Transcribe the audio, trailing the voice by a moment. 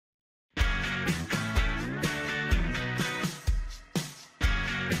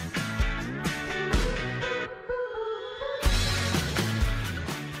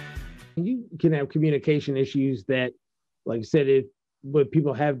can have communication issues that, like I said, when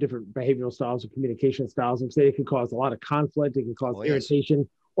people have different behavioral styles or communication styles, like I said, it can cause a lot of conflict. It can cause irritation,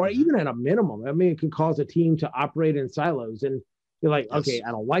 or even at a minimum, I mean, it can cause a team to operate in silos. And you're like, okay,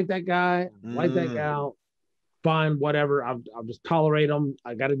 I don't like that guy. I don't like that gal. Fine, whatever. I'll just tolerate them.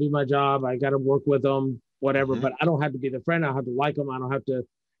 I got to do my job. I got to work with them, whatever. But I don't have to be their friend. I don't have to like them. I don't have to.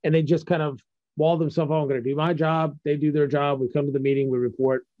 And they just kind of wall themselves out. I'm going to do my job. They do their job. We come to the meeting. We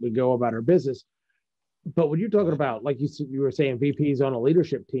report. We go about our business. But when you're talking about, like you were saying, VPs on a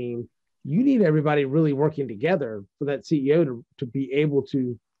leadership team, you need everybody really working together for that CEO to be able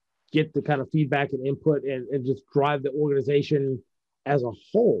to get the kind of feedback and input and just drive the organization as a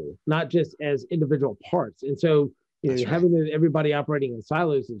whole, not just as individual parts. And so, having everybody operating in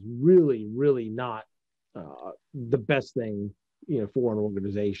silos is really, really not the best thing, for an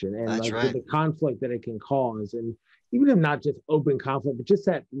organization. And the conflict that it can cause, and even if not just open conflict, but just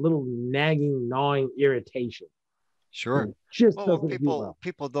that little nagging, gnawing irritation. Sure. Just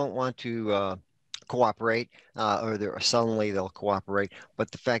people don't want to cooperate, or suddenly they'll cooperate.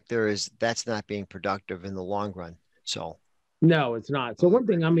 But the fact there is that's not being productive in the long run. So. No, it's not. So one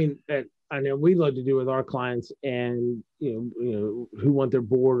thing, I mean, I know we love to do with our clients, and who want their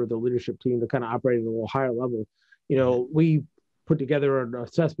board or the leadership team to kind of operate at a little higher level. We put together an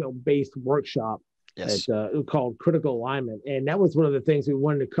assessment-based workshop called Critical Alignment, and that was one of the things we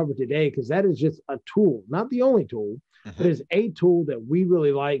wanted to cover today, because that is just a tool, not the only tool, but is a tool that we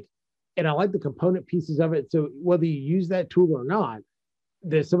really like, and I like the component pieces of it. So whether you use that tool or not,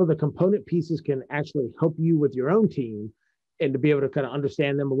 some of the component pieces can actually help you with your own team, and to be able to kind of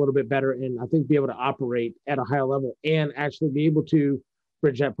understand them a little bit better, and I think be able to operate at a higher level and actually be able to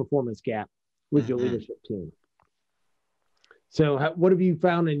bridge that performance gap with your leadership team. So what have you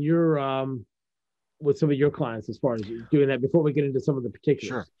found in your with some of your clients as far as doing that, before we get into some of the particulars?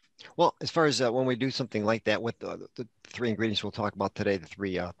 Sure. Well, as far as when we do something like that with the three ingredients we'll talk about today, the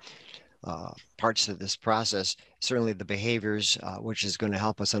three parts of this process, certainly the behaviors, which is going to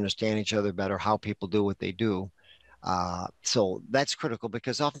help us understand each other better, how people do what they do. So that's critical,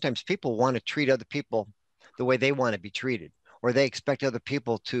 because oftentimes people want to treat other people the way they want to be treated, or they expect other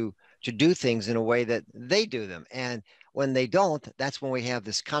people to do things in a way that they do them. And when they don't, that's when we have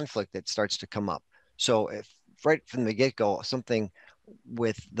this conflict that starts to come up. So if right from the get-go, something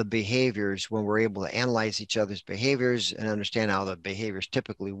with the behaviors, when we're able to analyze each other's behaviors and understand how the behaviors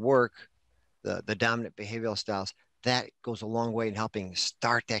typically work, the dominant behavioral styles, that goes a long way in helping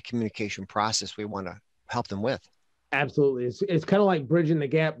start that communication process we want to help them with. Absolutely. It's kind of like bridging the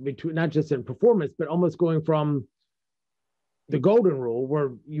gap between, not just in performance, but almost going from the golden rule,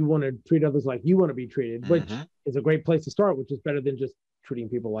 where you want to treat others like you want to be treated, which is a great place to start, which is better than just treating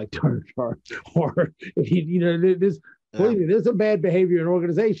people like dirt, or there's some bad behavior in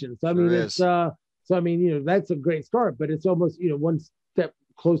organizations. So, I mean, that's a great start, but it's almost, one step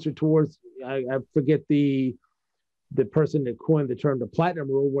closer towards, I forget the person that coined the term, the platinum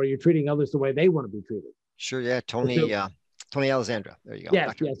rule, where you're treating others the way they want to be treated. Sure. Yeah. Tony Alexandra. There you go. Yes.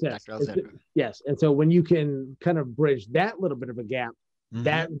 Dr. Alexandra. Yes. And so when you can kind of bridge that little bit of a gap,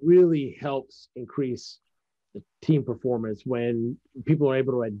 that really helps increase the team performance, when people are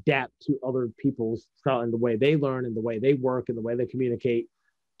able to adapt to other people's style and the way they learn and the way they work and the way they communicate,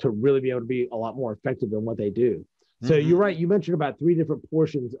 to really be able to be a lot more effective in what they do. So you're right. You mentioned about 3 different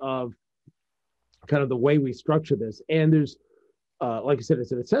portions of kind of the way we structure this. And there's, like I said,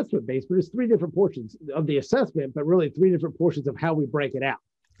 it's an assessment base, but it's 3 different portions of the assessment, but really 3 different portions of how we break it out.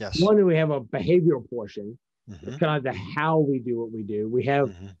 Yes. One, we have a behavioral portion. It's kind of the how we do what we do. We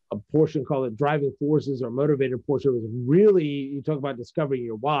have a portion called the driving forces or motivator portion, which is really, you talk about discovering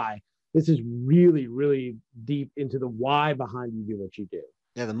your why. This is really, really deep into the why behind you do what you do.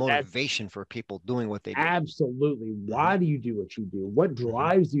 Yeah, the motivation for people doing what they do. Absolutely. Why do you do what you do? What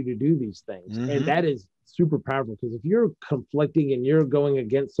drives you to do these things? And that is super powerful, because if you're conflicting and you're going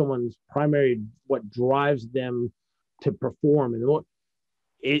against someone's primary, what drives them to perform, and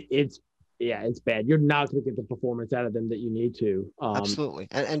it's bad. You're not going to get the performance out of them that you need to. Absolutely.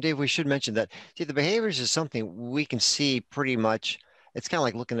 And Dave, we should mention that, see, the behaviors is something we can see pretty much. It's kind of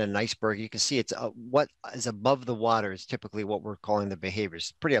like looking at an iceberg. You can see it's what is above the water is typically what we're calling the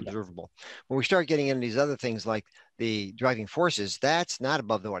behaviors. Pretty observable. When we start getting into these other things like the driving forces, that's not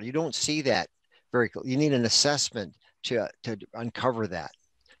above the water. You don't see that you need an assessment to uncover that.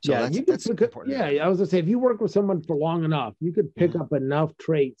 So that's important. Yeah, I was gonna say, if you work with someone for long enough, you could pick up enough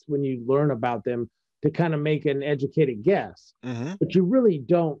traits when you learn about them to kind of make an educated guess. But you really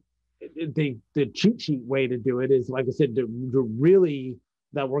don't. The cheat sheet way to do it is, like I said, to really,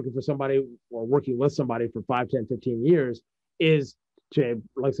 not working for somebody or working with somebody for 5, 10, 15 years, is to,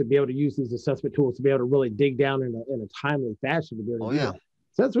 like I said, be able to use these assessment tools to be able to really dig down in a timely fashion to be able to do that.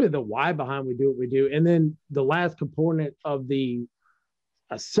 So that's really the why behind we do what we do. And then the last component of the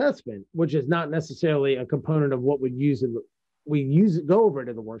assessment, which is not necessarily a component of what go over it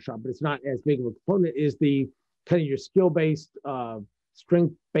in the workshop, but it's not as big of a component, is the kind of your skill-based,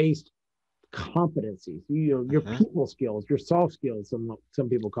 strength-based competencies. Your people skills, your soft skills, some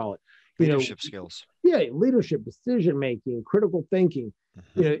people call it. Leadership skills. Yeah, leadership, decision making, critical thinking.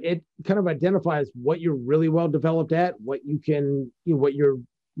 It kind of identifies what you're really well developed at, what you're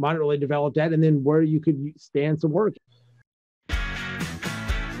moderately developed at, and then where you could stand some work.